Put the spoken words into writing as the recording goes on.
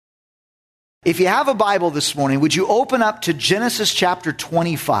If you have a Bible this morning, would you open up to Genesis chapter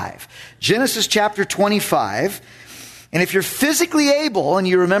 25? Genesis chapter 25. And if you're physically able, and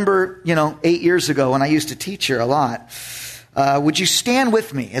you remember, 8 years ago when I used to teach here a lot, would you stand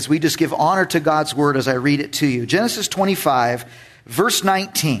with me as we just give honor to God's word as I read it to you? Genesis 25, verse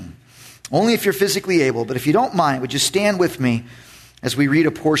 19. Only if you're physically able, but if you don't mind, would you stand with me as we read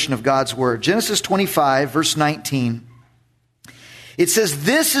a portion of God's word? Genesis 25, verse 19. It says,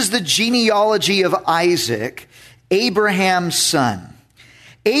 "This is the genealogy of Isaac, Abraham's son.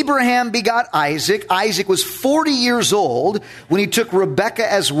 Abraham begot Isaac. Isaac was 40 years old when he took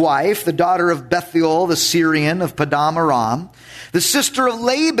Rebekah as wife, the daughter of Bethuel, the Syrian of Paddan Aram, the sister of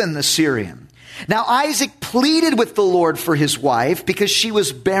Laban, the Syrian. Now Isaac pleaded with the Lord for his wife because she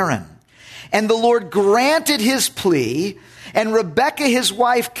was barren. And the Lord granted his plea, and Rebekah, his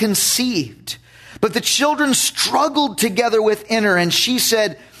wife, conceived. But the children struggled together within her, and she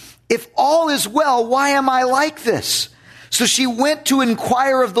said, 'If all is well, why am I like this?' So she went to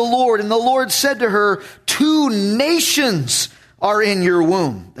inquire of the Lord, and the Lord said to her, 2 nations are in your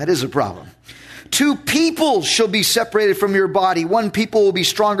womb." That is a problem. "2 peoples shall be separated from your body. One people will be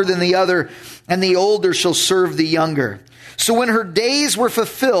stronger than the other, and the older shall serve the younger." So when her days were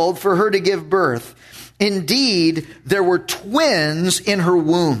fulfilled for her to give birth, indeed, there were twins in her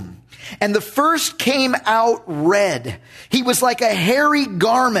womb. And the first came out red. He was like a hairy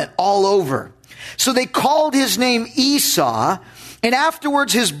garment all over. So they called his name Esau. And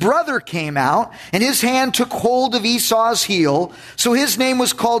afterwards his brother came out, and his hand took hold of Esau's heel. So his name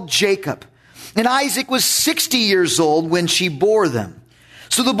was called Jacob. And Isaac was 60 years old when she bore them.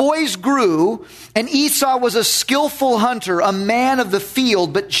 So the boys grew, and Esau was a skillful hunter, a man of the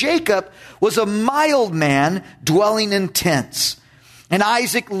field. But Jacob was a mild man, dwelling in tents. And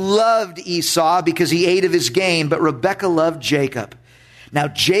Isaac loved Esau because he ate of his game, but Rebekah loved Jacob. Now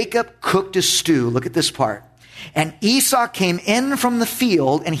Jacob cooked a stew. Look at this part. And Esau came in from the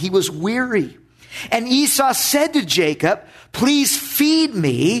field, and he was weary. And Esau said to Jacob, "Please feed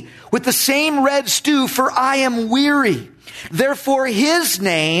me with the same red stew, for I am weary." Therefore his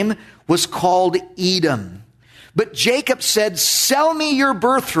name was called Edom. But Jacob said, "Sell me your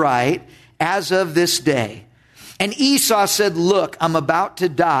birthright as of this day." And Esau said, "Look, I'm about to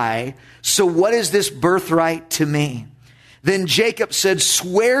die, so what is this birthright to me?" Then Jacob said,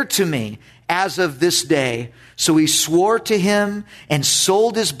 "Swear to me as of this day." So he swore to him and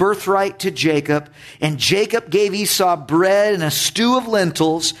sold his birthright to Jacob. And Jacob gave Esau bread and a stew of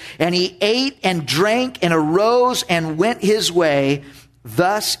lentils, and he ate and drank and arose and went his way.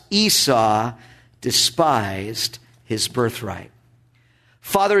 Thus Esau despised his birthright.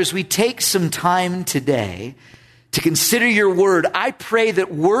 Father, as we take some time today to consider your word, I pray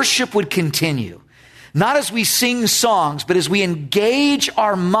that worship would continue. Not as we sing songs, but as we engage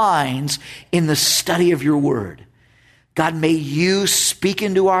our minds in the study of your word. God, may you speak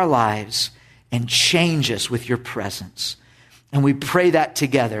into our lives and change us with your presence. And we pray that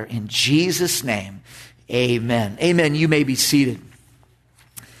together in Jesus' name. Amen. Amen. You may be seated.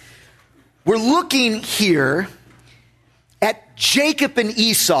 We're looking here at Jacob and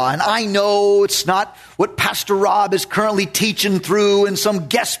Esau, and I know it's not what Pastor Rob is currently teaching through, and some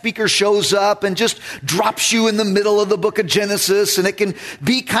guest speaker shows up and just drops you in the middle of the book of Genesis, and it can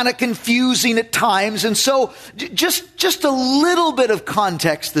be kind of confusing at times. And so just a little bit of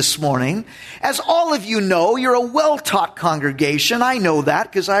context this morning. As all of you know, you're a well-taught congregation. I know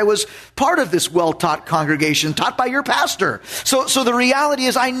that because I was part of this well-taught congregation, taught by your pastor. So the reality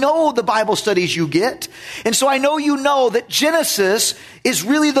is I know the Bible studies you get, and so I know you know that Genesis is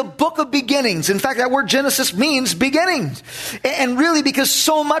really the book of beginnings. In fact, that word Genesis means beginnings. And really because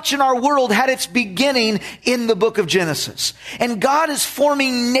so much in our world had its beginning in the book of Genesis. And God is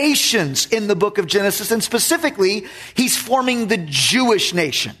forming nations in the book of Genesis. And specifically, he's forming the Jewish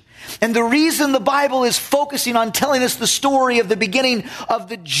nation. And the reason the Bible is focusing on telling us the story of the beginning of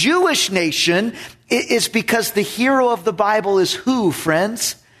the Jewish nation is because the hero of the Bible is who,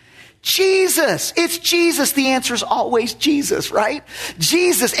 friends? Jesus. It's Jesus. The answer is always Jesus, right?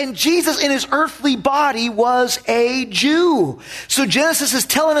 Jesus. And Jesus in his earthly body was a Jew. So Genesis is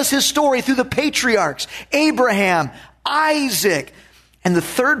telling us his story through the patriarchs, Abraham, Isaac. And the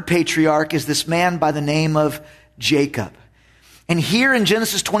third patriarch is this man by the name of Jacob. And here in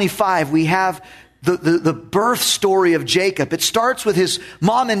Genesis 25, we have the birth story of Jacob. It starts with his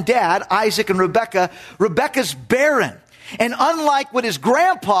mom and dad, Isaac and Rebekah. Rebekah's barren. And unlike what his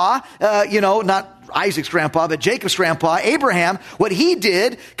grandpa, not Isaac's grandpa, but Jacob's grandpa, Abraham, what he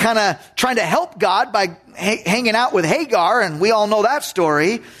did, kind of trying to help God by hanging out with Hagar, and we all know that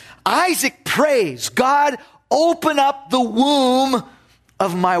story. Isaac prays, "God, open up the womb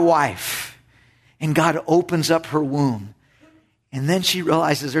of my wife." And God opens up her womb. And then she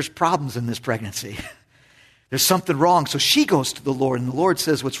realizes there's problems in this pregnancy. There's something wrong. So she goes to the Lord, and the Lord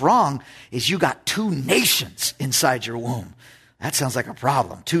says, what's wrong is you got 2 nations inside your womb. That sounds like a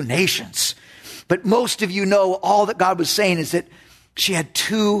problem. 2 nations. But most of you know all that God was saying is that she had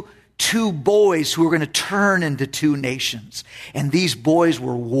two boys who were going to turn into 2 nations. And these boys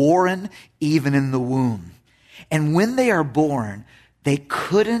were warring even in the womb. And when they are born, they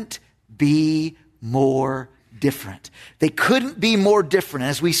couldn't be more different. They couldn't be more different.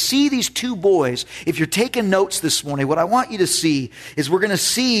 As we see these 2 boys, if you're taking notes this morning, what I want you to see is we're going to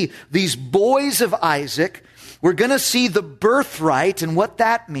see these boys of Isaac. We're going to see the birthright and what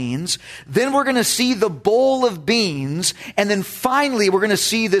that means. Then we're going to see the bowl of beans. And then finally, we're going to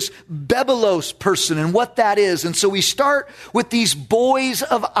see this Bebelos person and what that is. And so we start with these boys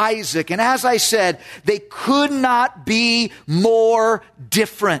of Isaac. And as I said, they could not be more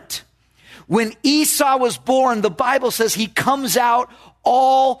different. When Esau was born, the Bible says he comes out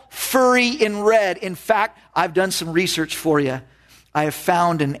all furry and red. In fact, I've done some research for you. I have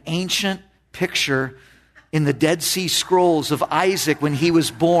found an ancient picture in the Dead Sea Scrolls of Isaac when he was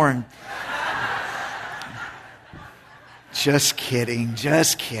born. Just kidding.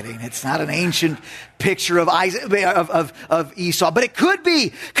 It's not an ancient picture of Isaac, of Esau, but it could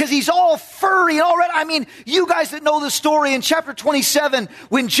be because he's all furry and all red. I mean, you guys that know the story in chapter 27,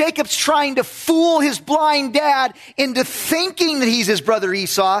 when Jacob's trying to fool his blind dad into thinking that he's his brother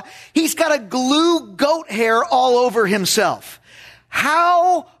Esau, he's got to glue goat hair all over himself.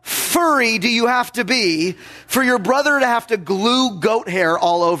 How furry do you have to be for your brother to have to glue goat hair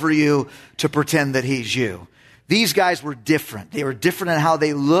all over you to pretend that he's you? These guys were different. They were different in how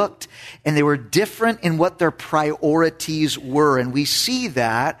they looked, and they were different in what their priorities were. And we see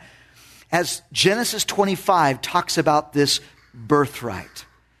that as Genesis 25 talks about this birthright.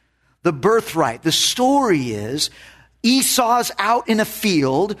 The birthright. The story is Esau's out in a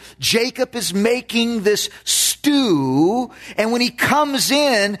field. Jacob is making this stew. And when he comes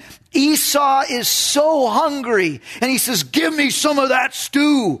in, Esau is so hungry. And he says, give me some of that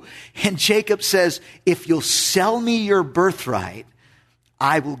stew. And Jacob says, if you'll sell me your birthright,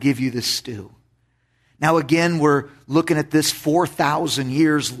 I will give you the stew. Now again, we're looking at this 4,000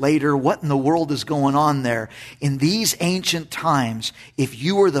 years later. What in the world is going on there? In these ancient times, if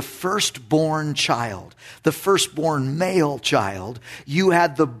you were the firstborn child, the firstborn male child, you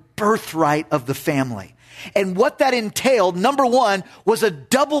had the birthright of the family. And what that entailed, number one, was a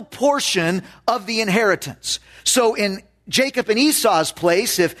double portion of the inheritance. So in Jacob and Esau's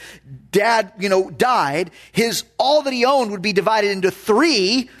place, if dad, died, all that he owned would be divided into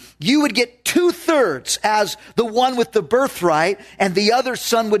 3. You would get 2/3 as the one with the birthright, and the other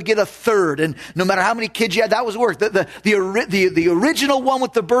son would get 1/3. And no matter how many kids you had, that was work. The original one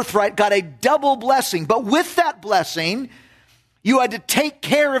with the birthright got a double blessing. But with that blessing, you had to take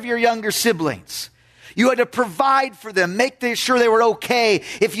care of your younger siblings. You had to provide for them, make sure they were okay.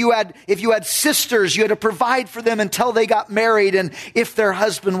 If you had sisters, you had to provide for them until they got married. And if their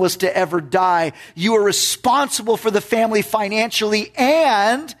husband was to ever die, you were responsible for the family financially,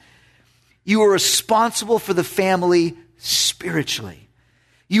 and you were responsible for the family spiritually.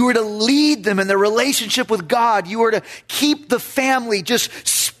 You were to lead them in their relationship with God. You were to keep the family just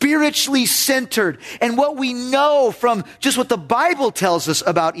spiritually centered. And what we know from just what the Bible tells us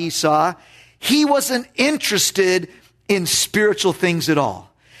about Esau, he wasn't interested in spiritual things at all.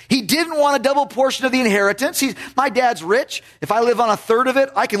 He didn't want a double portion of the inheritance. My dad's rich. If I live on 1/3 of it,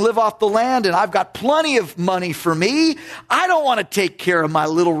 I can live off the land, and I've got plenty of money for me. I don't want to take care of my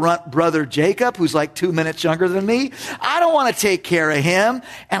little runt brother Jacob, who's like 2 minutes younger than me. I don't want to take care of him,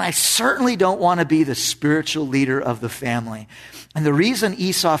 and I certainly don't want to be the spiritual leader of the family. And the reason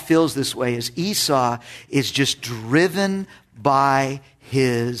Esau feels this way is Esau is just driven by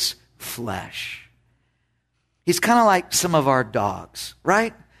his flesh. He's kind of like some of our dogs,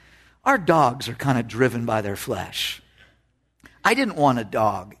 right? Our dogs are kind of driven by their flesh. I didn't want a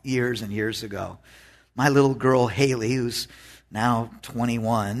dog years and years ago. My little girl, Haley, who's now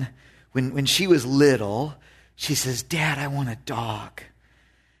 21, when she was little, she says, Dad, I want a dog.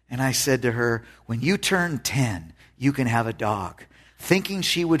 And I said to her, when you turn 10, you can have a dog, thinking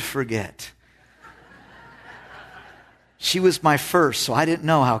she would forget. She was my first, so I didn't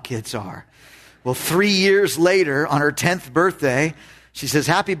know how kids are. Well, 3 years later, on her 10th birthday, she says,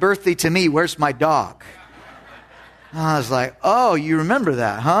 happy birthday to me, where's my dog? I was like, oh, you remember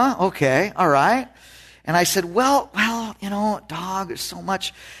that, huh? Okay, all right. And I said, well, dog, there's so much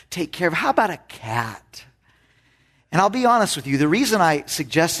to take care of. How about a cat? And I'll be honest with you, the reason I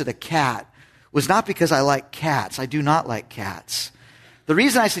suggested a cat was not because I like cats. I do not like cats. The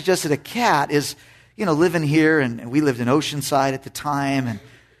reason I suggested a cat is, living here, and we lived in Oceanside at the time, and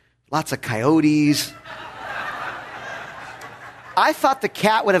lots of coyotes. I thought the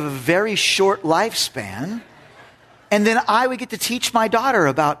cat would have a very short lifespan, and then I would get to teach my daughter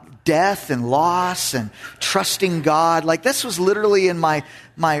about death and loss and trusting God. Like, this was literally in my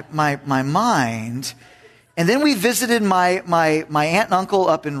mind. And then we visited my aunt and uncle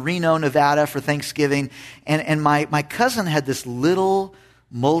up in Reno, Nevada for Thanksgiving, and my cousin had this little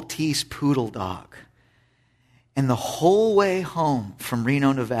Maltese poodle dog. And the whole way home from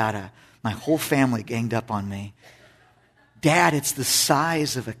Reno, Nevada, my whole family ganged up on me. Dad, it's the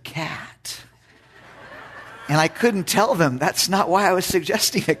size of a cat. And I couldn't tell them that's not why I was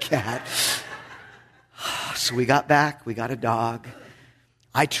suggesting a cat. So we got back, we got a dog.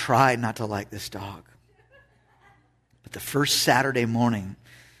 I tried not to like this dog. But the first Saturday morning,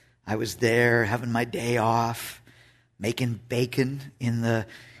 I was there having my day off, making bacon in the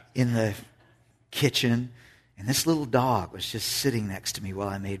kitchen. And this little dog was just sitting next to me while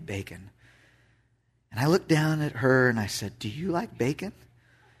I made bacon. And I looked down at her and I said, "Do you like bacon?"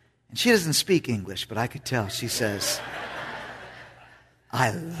 And she doesn't speak English, but I could tell. She says,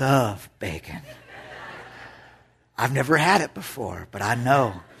 "I love bacon. I've never had it before, but I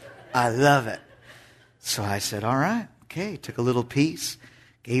know I love it." So I said, "All right, okay." Took a little piece,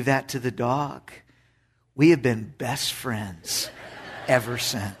 gave that to the dog. We have been best friends ever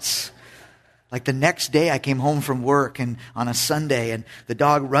since. Like, the next day I came home from work and on a Sunday, and the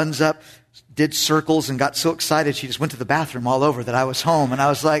dog runs up, did circles, and got so excited she just went to the bathroom all over that I was home. And I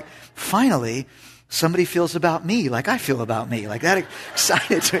was like, finally, somebody feels about me like I feel about me. Like, that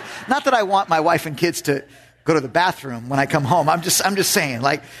excited. Not that I want my wife and kids to go to the bathroom when I come home. I'm just saying,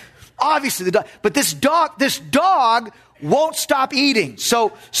 like, obviously the dog, but this dog won't stop eating.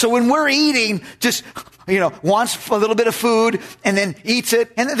 So when we're eating, just, wants a little bit of food and then eats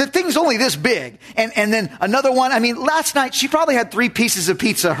it. And the thing's only this big. And then another one. I mean, last night she probably had 3 pieces of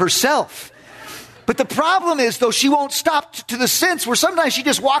pizza herself. But the problem is, though, she won't stop to the sense where sometimes she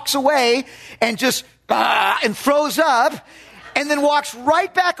just walks away and just, and throws up and then walks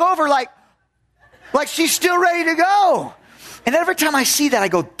right back over like she's still ready to go. And every time I see that, I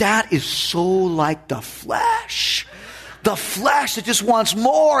go, that is so like the flesh. The flesh that just wants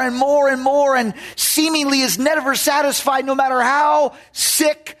more and more and more and seemingly is never satisfied no matter how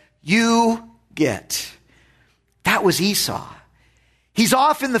sick you get. That was Esau. He's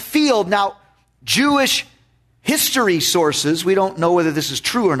off in the field. Now, Jewish history sources, we don't know whether this is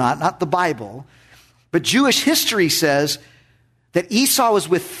true or not the Bible, but Jewish history says that Esau was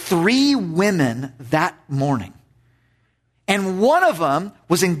with 3 women that morning. And one of them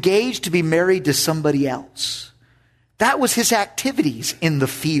was engaged to be married to somebody else. That was his activities in the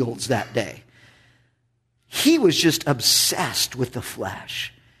fields that day. He was just obsessed with the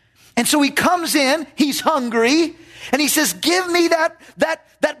flesh. And so he comes in, he's hungry, and he says, "Give me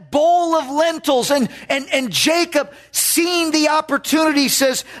that bowl of lentils." And Jacob, seeing the opportunity,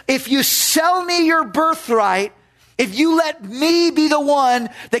 says, "If you sell me your birthright, if you let me be the one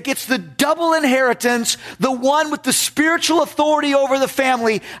that gets the double inheritance, the one with the spiritual authority over the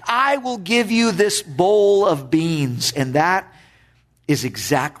family, I will give you this bowl of beans." And that is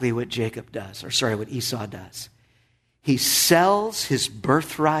exactly what Jacob does, what Esau does. He sells his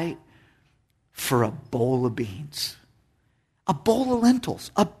birthright for a bowl of beans. A bowl of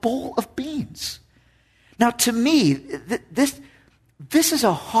lentils, a bowl of beans. Now, to me, this is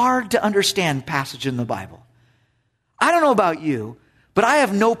a hard to understand passage in the Bible. I don't know about you, but I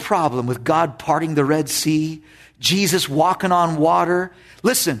have no problem with God parting the Red Sea, Jesus walking on water.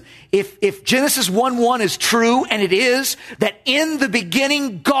 Listen, if Genesis 1:1 is true, and it is, that in the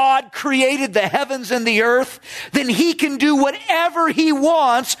beginning God created the heavens and the earth, then he can do whatever he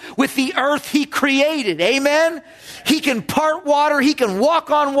wants with the earth he created. Amen? He can part water. He can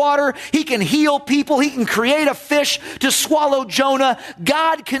walk on water. He can heal people. He can create a fish to swallow Jonah.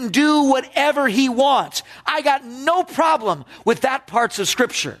 God can do whatever he wants. I got no problem with that parts of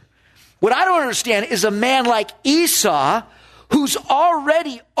Scripture. What I don't understand is a man like Esau, who's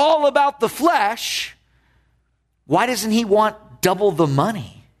already all about the flesh, why doesn't he want double the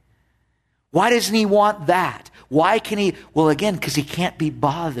money? Why doesn't he want that? Why can he? Well, again, because he can't be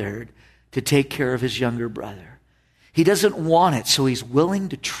bothered to take care of his younger brother. He doesn't want it, so he's willing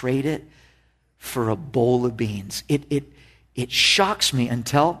to trade it for a bowl of beans. It shocks me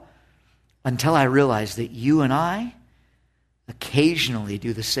until I realize that you and I occasionally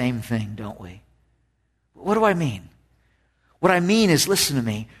do the same thing, don't we? What do I mean? What I mean is, listen to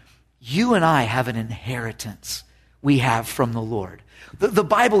me, you and I have an inheritance we have from the Lord. The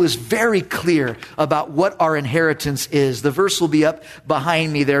Bible is very clear about what our inheritance is. The verse will be up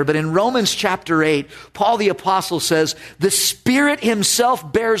behind me there. But in Romans chapter 8, Paul the Apostle says, the Spirit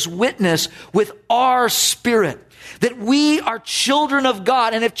himself bears witness with our spirit that we are children of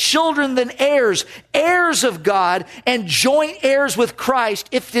God. And if children, then heirs, heirs of God, and joint heirs with Christ,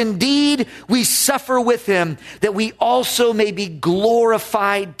 if indeed we suffer with him, that we also may be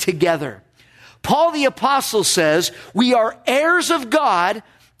glorified together. Paul the Apostle says we are heirs of God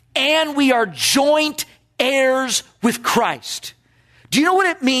and we are joint heirs with Christ. Do you know what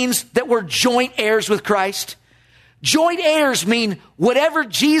it means that we're joint heirs with Christ? Joint heirs mean whatever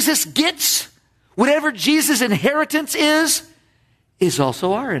Jesus gets, whatever Jesus' inheritance is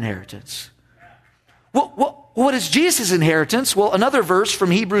also our inheritance. What is Jesus' inheritance? Well, another verse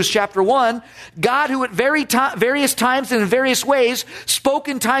from Hebrews chapter 1, God who at various times and in various ways spoke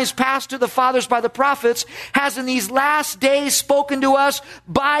in times past to the fathers by the prophets, has in these last days spoken to us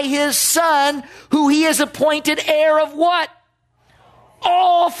by his Son, who he has appointed heir of what?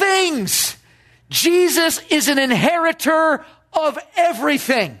 All things. Jesus is an inheritor of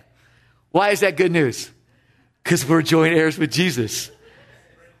everything. Why is that good news? Because we're joint heirs with Jesus.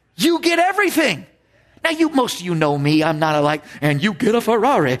 You get everything. Now, most of you know me. I'm not like, and you get a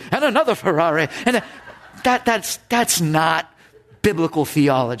Ferrari and another Ferrari. And that's not biblical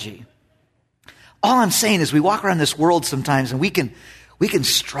theology. All I'm saying is we walk around this world sometimes and we can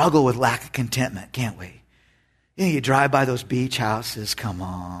struggle with lack of contentment, can't we? You drive by those beach houses, come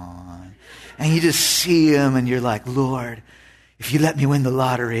on. And you just see them and you're like, Lord, if you let me win the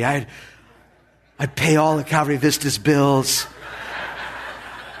lottery, I'd pay all of Calvary Vista's bills.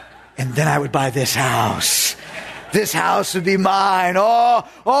 And then I would buy this house. This house would be mine. Oh,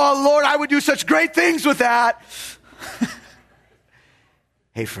 Lord, I would do such great things with that.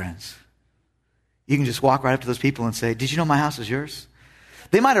 Hey, friends, you can just walk right up to those people and say, did you know my house is yours?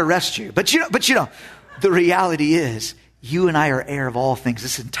 They might arrest you, but you know, the reality is you and I are heir of all things.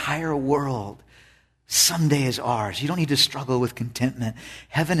 This entire world someday is ours. You don't need to struggle with contentment.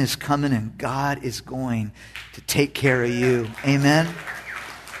 Heaven is coming and God is going to take care of you. Amen.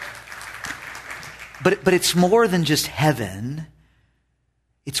 But it's more than just heaven.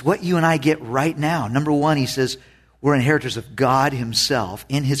 It's what you and I get right now. Number one, he says, we're inheritors of God himself.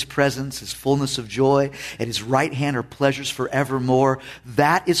 In his presence, his fullness of joy. At his right hand are pleasures forevermore.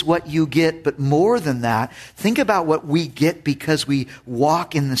 That is what you get. But more than that, think about what we get because we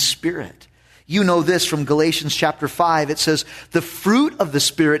walk in the Spirit. You know this from Galatians chapter 5. It says, the fruit of the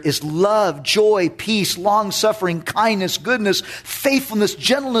Spirit is love, joy, peace, long-suffering, kindness, goodness, faithfulness,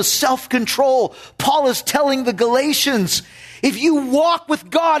 gentleness, self-control. Paul is telling the Galatians, if you walk with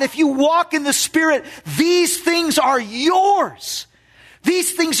God, if you walk in the Spirit, these things are yours.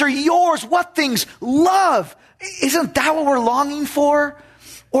 These things are yours. What things? Love. Isn't that what we're longing for?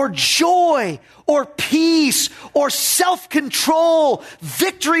 Or joy, or peace, or self-control,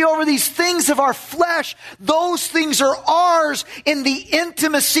 victory over these things of our flesh. Those things are ours in the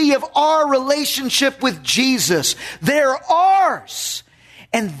intimacy of our relationship with Jesus. They're ours.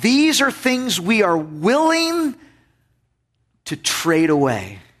 And these are things we are willing to trade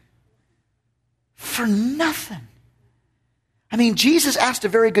away for nothing. I mean, Jesus asked a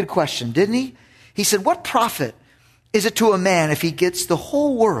very good question, didn't he? He said, what profit is it to a man if he gets the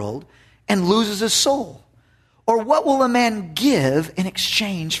whole world and loses his soul? Or what will a man give in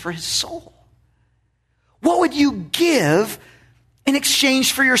exchange for his soul? What would you give in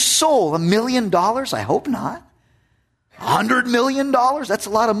exchange for your soul? $1 million? I hope not. $100 million? That's a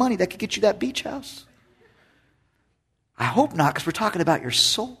lot of money. That could get you that beach house. I hope not, because we're talking about your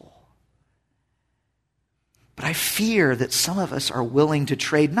soul. But I fear that some of us are willing to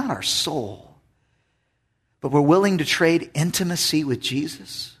trade not our soul, but we're willing to trade intimacy with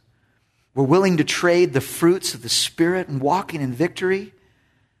Jesus. We're willing to trade the fruits of the Spirit and walking in victory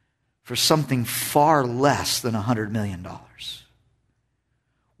for something far less than $100 million.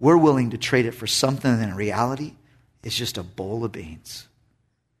 We're willing to trade it for something that in reality is just a bowl of beans.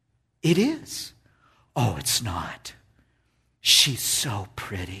 It is. Oh, it's not. She's so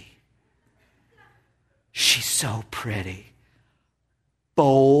pretty. She's so pretty.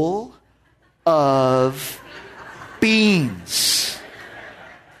 Bowl of beans.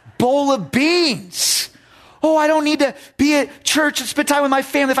 Bowl of beans. Oh, I don't need to be at church and spend time with my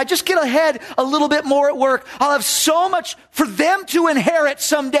family. If I just get ahead a little bit more at work, I'll have so much for them to inherit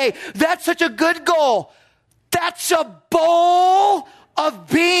someday. That's such a good goal. That's a bowl of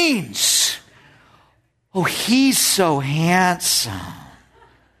beans. Oh, he's so handsome.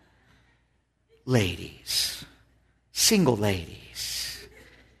 Ladies, single ladies,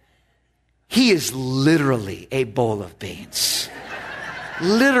 he is literally a bowl of beans.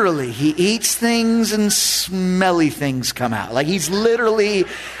 Literally, he eats things and smelly things come out. Like he's literally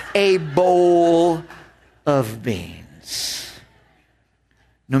a bowl of beans.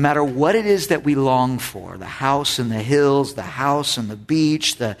 No matter what it is that we long for, the house in the hills, the house on the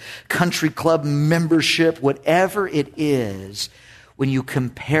beach, the country club membership, whatever it is, when you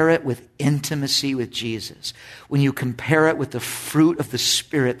compare it with intimacy with Jesus, when you compare it with the fruit of the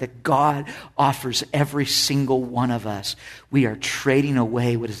Spirit that God offers every single one of us, we are trading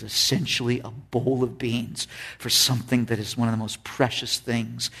away what is essentially a bowl of beans for something that is one of the most precious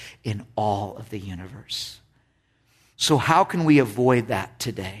things in all of the universe. So how can we avoid that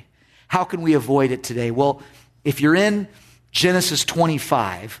today? How can we avoid it today? Well, if you're in Genesis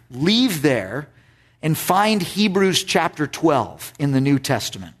 25, leave there and find Hebrews chapter 12 in the New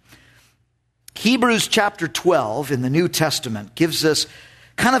Testament. Hebrews chapter 12 in the New Testament gives us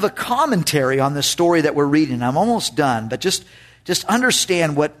kind of a commentary on the story that we're reading. I'm almost done, but just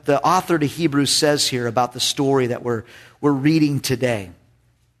understand what the author to Hebrews says here about the story that we're reading today.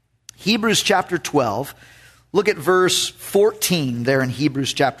 Hebrews chapter 12, look at verse 14 there in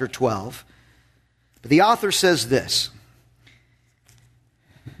Hebrews chapter 12. But the author says this: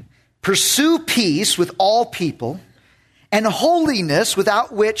 "Pursue peace with all people and holiness,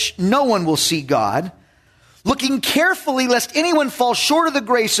 without which no one will see God, looking carefully lest anyone fall short of the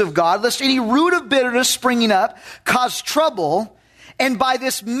grace of God, lest any root of bitterness springing up cause trouble, and by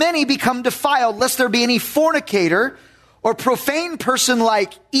this many become defiled, lest there be any fornicator or profane person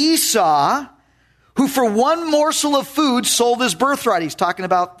like Esau, who for one morsel of food sold his birthright." He's talking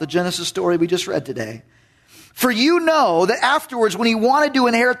about the Genesis story we just read today. "For you know that afterwards, when he wanted to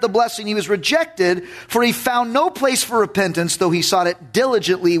inherit the blessing, he was rejected, for he found no place for repentance, though he sought it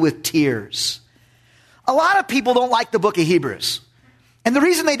diligently with tears." A lot of people don't like the book of Hebrews. And the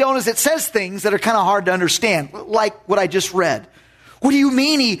reason they don't is it says things that are kind of hard to understand, like what I just read. What do you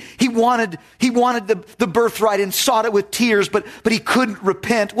mean he wanted the birthright and sought it with tears, but he couldn't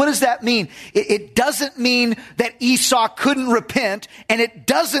repent? What does that mean? It doesn't mean that Esau couldn't repent, and it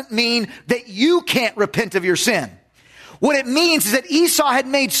doesn't mean that you can't repent of your sin. What it means is that Esau had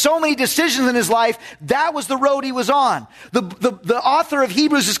made so many decisions in his life, that was the road he was on. The author of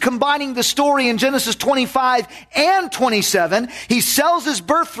Hebrews is combining the story in Genesis 25 and 27. He sells his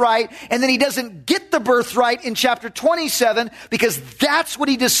birthright, and then he doesn't get the birthright in chapter 27 because that's what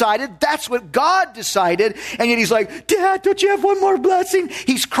he decided. That's what God decided. And yet he's like, "Dad, don't you have one more blessing?"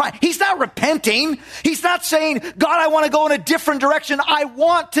 He's crying. He's not repenting. He's not saying, "God, I want to go in a different direction. I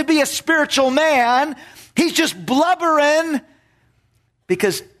want to be a spiritual man." He's just blubbering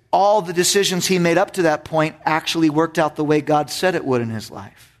because all the decisions he made up to that point actually worked out the way God said it would in his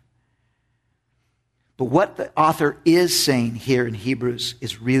life. But what the author is saying here in Hebrews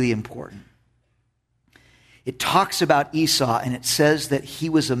is really important. It talks about Esau, and it says that he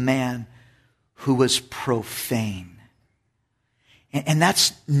was a man who was profane. And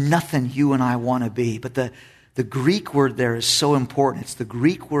that's nothing you and I want to be. But the Greek word there is so important. It's the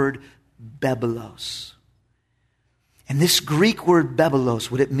Greek word bebelos. And this Greek word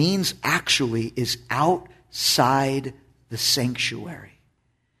bebelos, what it means actually is outside the sanctuary.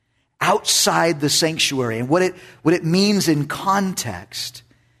 Outside the sanctuary. And what it means in context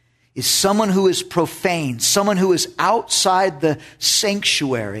is someone who is profane, someone who is outside the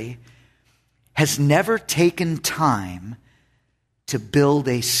sanctuary, has never taken time to build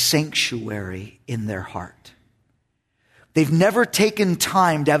a sanctuary in their heart. They've never taken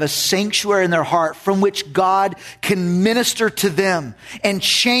time to have a sanctuary in their heart from which God can minister to them and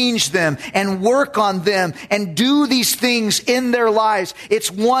change them and work on them and do these things in their lives. It's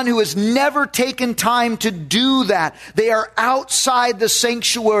one who has never taken time to do that. They are outside the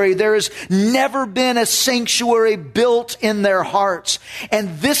sanctuary. There has never been a sanctuary built in their hearts.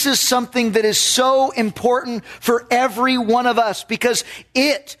 And this is something that is so important for every one of us because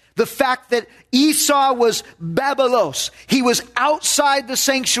the fact that Esau was bebelos, he was outside the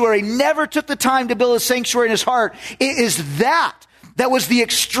sanctuary, never took the time to build a sanctuary in his heart. It is that was the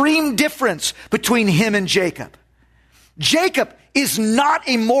extreme difference between him and Jacob. Jacob is not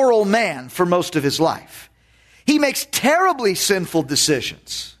a moral man for most of his life. He makes terribly sinful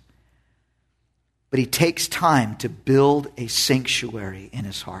decisions. But he takes time to build a sanctuary in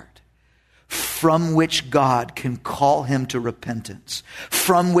his heart, from which God can call him to repentance,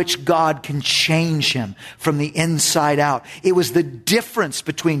 from which God can change him from the inside out. It was the difference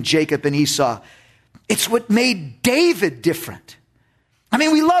between Jacob and Esau. It's what made David different. I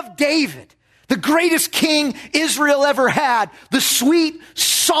mean, we love David, the greatest king Israel ever had, the sweet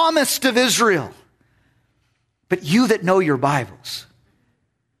psalmist of Israel. But you that know your Bibles,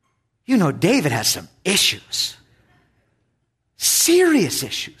 You know, David has some issues. Serious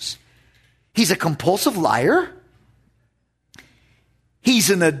issues. He's a compulsive liar. He's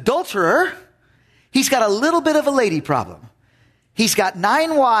an adulterer. He's got a little bit of a lady problem. He's got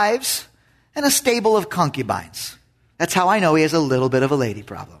 9 wives and a stable of concubines. That's how I know he has a little bit of a lady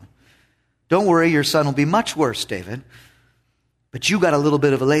problem. Don't worry, your son will be much worse, David. But you got a little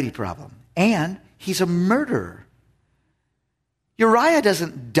bit of a lady problem. And he's a murderer. Uriah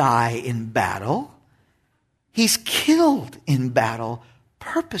doesn't die in battle. He's killed in battle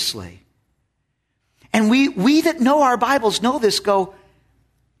purposely. And we that know our Bibles know this, go,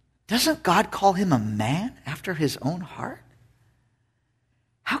 doesn't God call him a man after his own heart?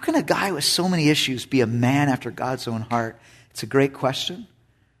 How can a guy with so many issues be a man after God's own heart? It's a great question.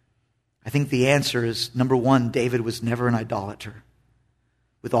 I think the answer is, number one, David was never an idolater.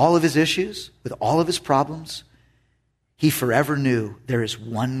 With all of his issues, with all of his problems, he forever knew there is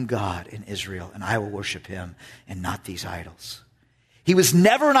one God in Israel, and I will worship him and not these idols. He was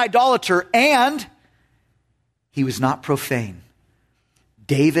never an idolater, and he was not profane.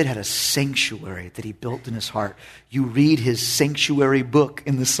 David had a sanctuary that he built in his heart. You read his sanctuary book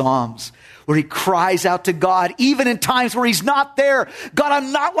in the Psalms, where he cries out to God, even in times where he's not there. God,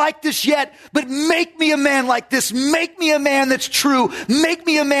 I'm not like this yet, but make me a man like this. Make me a man that's true. Make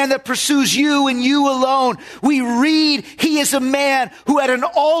me a man that pursues you and you alone. We read he is a man who had an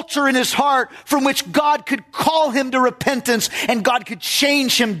altar in his heart from which God could call him to repentance and God could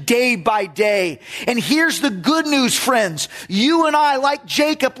change him day by day. And here's the good news, friends. You and I, like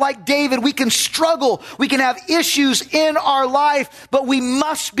Jacob, like David, we can struggle. We can have issues in our life, but we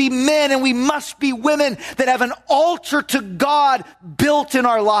must be men and we must be women that have an altar to God built in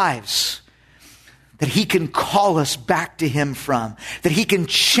our lives, that he can call us back to him from, that he can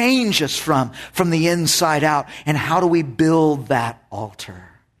change us from the inside out. And how do we build that altar?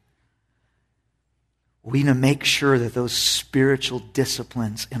 We need to make sure that those spiritual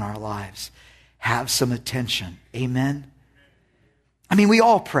disciplines in our lives have some attention. Amen? I mean, we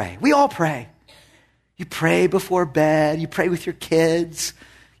all pray. We all pray. You pray before bed. You pray with your kids.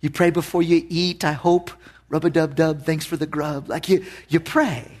 You pray before you eat. I hope. Rub-a-dub-dub. Thanks for the grub. Like you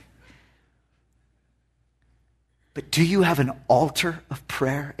pray. But do you have an altar of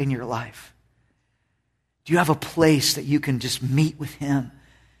prayer in your life? Do you have a place that you can just meet with him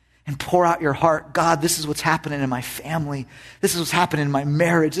and pour out your heart? God, this is what's happening in my family. This is what's happening in my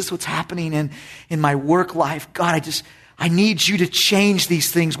marriage. This is what's happening in my work life. God, I need you to change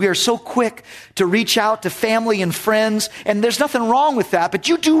these things. We are so quick to reach out to family and friends, and there's nothing wrong with that. But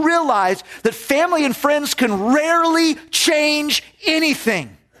you do realize that family and friends can rarely change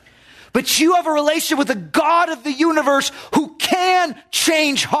anything. But you have a relationship with the God of the universe who can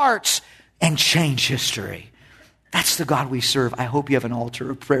change hearts and change history. That's the God we serve. I hope you have an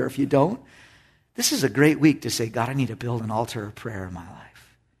altar of prayer. If you don't, this is a great week to say, God, I need to build an altar of prayer in my life.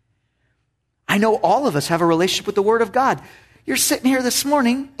 I know all of us have a relationship with the Word of God. You're sitting here this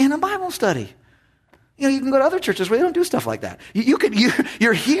morning in a Bible study. You know, you can go to other churches where they don't do stuff like that.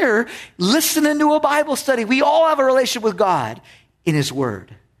 You're here listening to a Bible study. We all have a relationship with God in His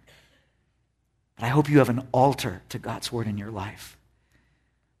Word. But I hope you have an altar to God's Word in your life,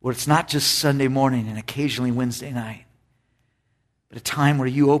 where it's not just Sunday morning and occasionally Wednesday night, but a time where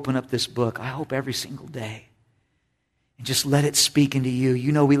you open up this book, I hope every single day, and just let it speak into you.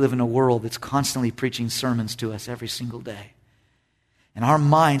 You know, we live in a world that's constantly preaching sermons to us every single day. And our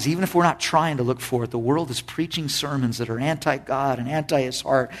minds, even if we're not trying to look for it, the world is preaching sermons that are anti-God and anti-His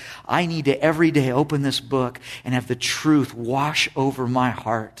heart. I need to every day open this book and have the truth wash over my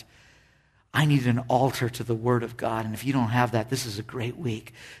heart. I need an altar to the Word of God. And if you don't have that, this is a great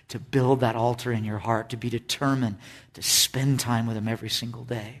week to build that altar in your heart, to be determined to spend time with Him every single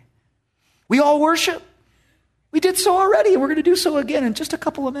day. We all worship. We did so already, and we're going to do so again in just a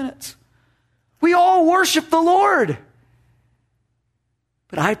couple of minutes. We all worship the Lord.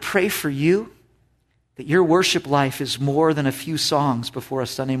 But I pray for you that your worship life is more than a few songs before a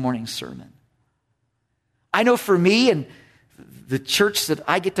Sunday morning sermon. I know for me and the church that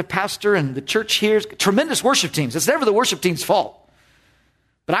I get to pastor and the church here, tremendous worship teams. It's never the worship team's fault.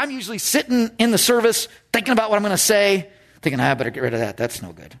 But I'm usually sitting in the service thinking about what I'm going to say, thinking, I better get rid of that. That's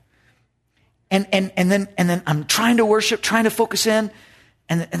no good. And then I'm trying to worship, trying to focus in,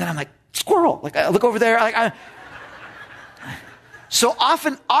 and then I'm like, squirrel. Like I look over there. So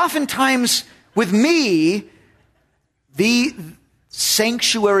oftentimes with me, the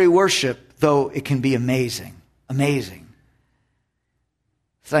sanctuary worship, though it can be amazing.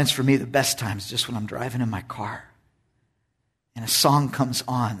 Sometimes for me, the best time is just when I'm driving in my car and a song comes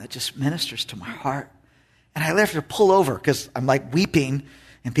on that just ministers to my heart. And I have to pull over because I'm like weeping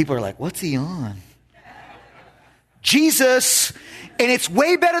And people are like, what's he on? Jesus, and it's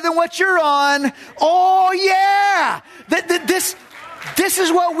way better than what you're on. Oh, yeah. This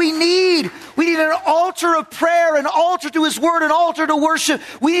is what we need. We need an altar of prayer, an altar to His Word, an altar to worship.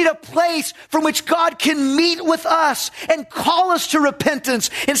 We need a place from which God can meet with us and call us to repentance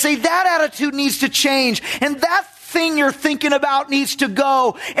and say that attitude needs to change and that thing you're thinking about needs to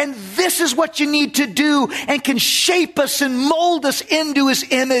go. And this is what you need to do, and can shape us and mold us into His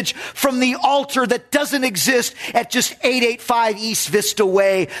image from the altar that doesn't exist at just 885 East Vista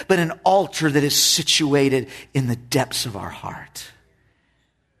Way, but an altar that is situated in the depths of our heart.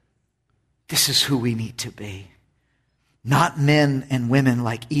 This is who we need to be. Not men and women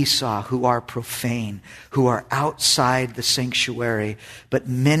like Esau who are profane, who are outside the sanctuary, but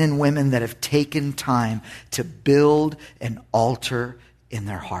men and women that have taken time to build an altar in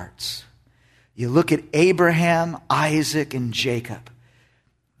their hearts. You look at Abraham, Isaac, and Jacob.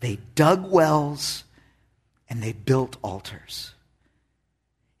 They dug wells and they built altars.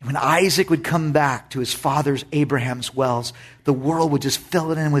 And when Isaac would come back to his father's Abraham's wells, the world would just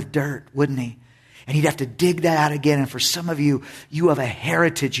fill it in with dirt, wouldn't he? And he'd have to dig that out again. And for some of you, you have a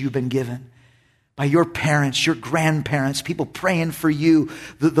heritage you've been given by your parents, your grandparents, people praying for you,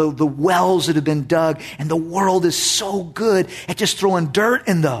 the wells that have been dug. And the world is so good at just throwing dirt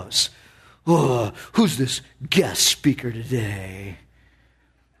in those. Oh, who's this guest speaker today?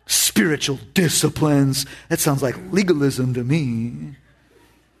 Spiritual disciplines. That sounds like legalism to me.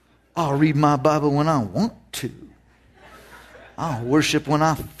 I'll read my Bible when I want to. I'll worship when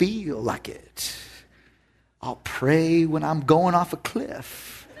I feel like it. I'll pray when I'm going off a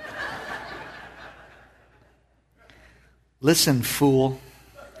cliff. Listen, fool.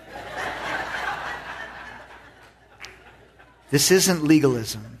 This isn't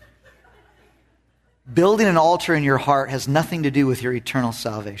legalism. Building an altar in your heart has nothing to do with your eternal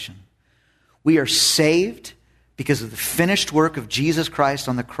salvation. We are saved because of the finished work of Jesus Christ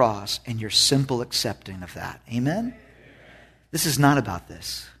on the cross and your simple accepting of that. Amen? This is not about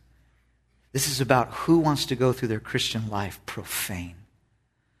this. This is about who wants to go through their Christian life profane.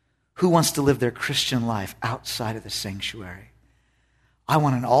 Who wants to live their Christian life outside of the sanctuary. I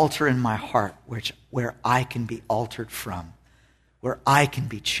want an altar in my heart where I can be altered from, where I can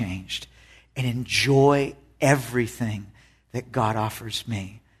be changed and enjoy everything that God offers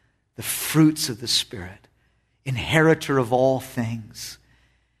me. The fruits of the Spirit, inheritor of all things,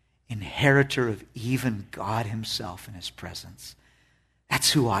 inheritor of even God Himself in His presence.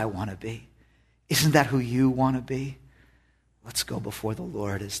 That's who I want to be. Isn't that who you want to be? Let's go before the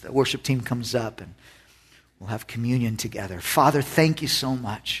Lord as the worship team comes up and we'll have communion together. Father, thank you so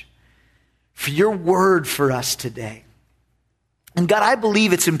much for your word for us today. And God, I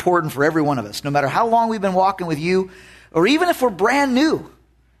believe it's important for every one of us, no matter how long we've been walking with you, or even if we're brand new.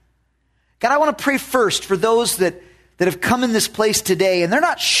 God, I want to pray first for those that have come in this place today and they're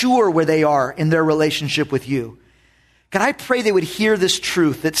not sure where they are in their relationship with you. God, I pray they would hear this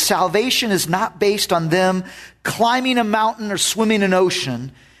truth, that salvation is not based on them climbing a mountain or swimming an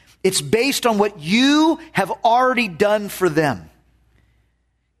ocean. It's based on what you have already done for them.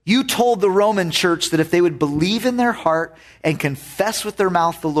 You told the Roman church that if they would believe in their heart and confess with their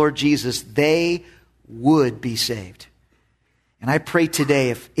mouth the Lord Jesus, they would be saved. And I pray today,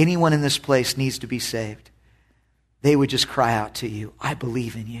 if anyone in this place needs to be saved, they would just cry out to you, I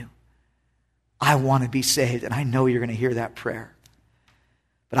believe in you. I want to be saved, and I know you're going to hear that prayer.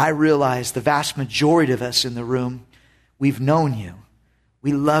 But I realize the vast majority of us in the room, we've known you.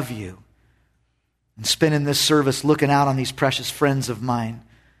 We love you. And spending this service looking out on these precious friends of mine,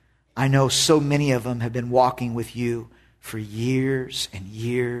 I know so many of them have been walking with you for years and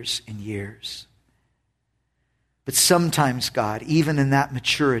years and years. But sometimes, God, even in that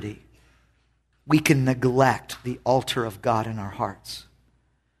maturity, we can neglect the altar of God in our hearts.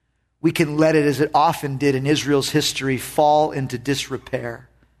 We can let it, as it often did in Israel's history, fall into disrepair.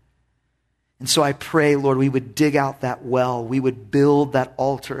 And so I pray, Lord, we would dig out that well. We would build that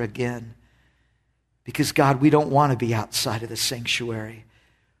altar again. Because, God, we don't want to be outside of the sanctuary.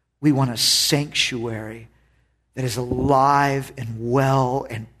 We want a sanctuary that is alive and well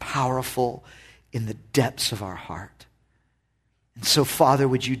and powerful in the depths of our heart. And so, Father,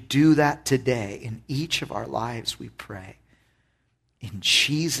 would you do that today in each of our lives, we pray. In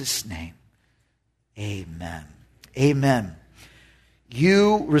Jesus' name, amen. Amen.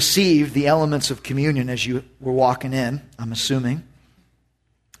 You received the elements of communion as you were walking in, I'm assuming.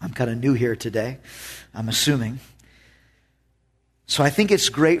 I'm kind of new here today, I'm assuming. So I think it's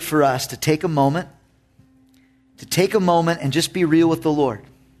great for us to take a moment and just be real with the Lord.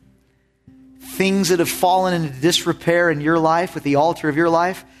 things that have fallen into disrepair in your life, with the altar of your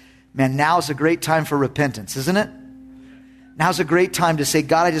life, man, now's a great time for repentance, isn't it? Now's a great time to say,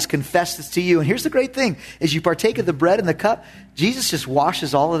 God, I just confess this to you. And here's the great thing. As you partake of the bread and the cup, Jesus just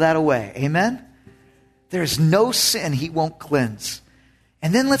washes all of that away. Amen? There is no sin he won't cleanse.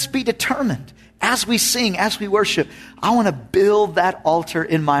 And then let's be determined. As we sing, as we worship, I want to build that altar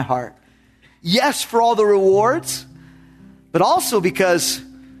in my heart. Yes, for all the rewards, but also because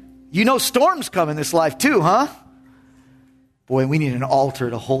you know storms come in this life too, huh? Boy, we need an altar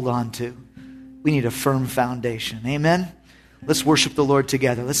to hold on to. We need a firm foundation. Amen? Let's worship the Lord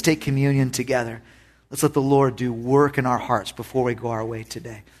together. Let's take communion together. Let's let the Lord do work in our hearts before we go our way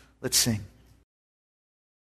today. Let's sing.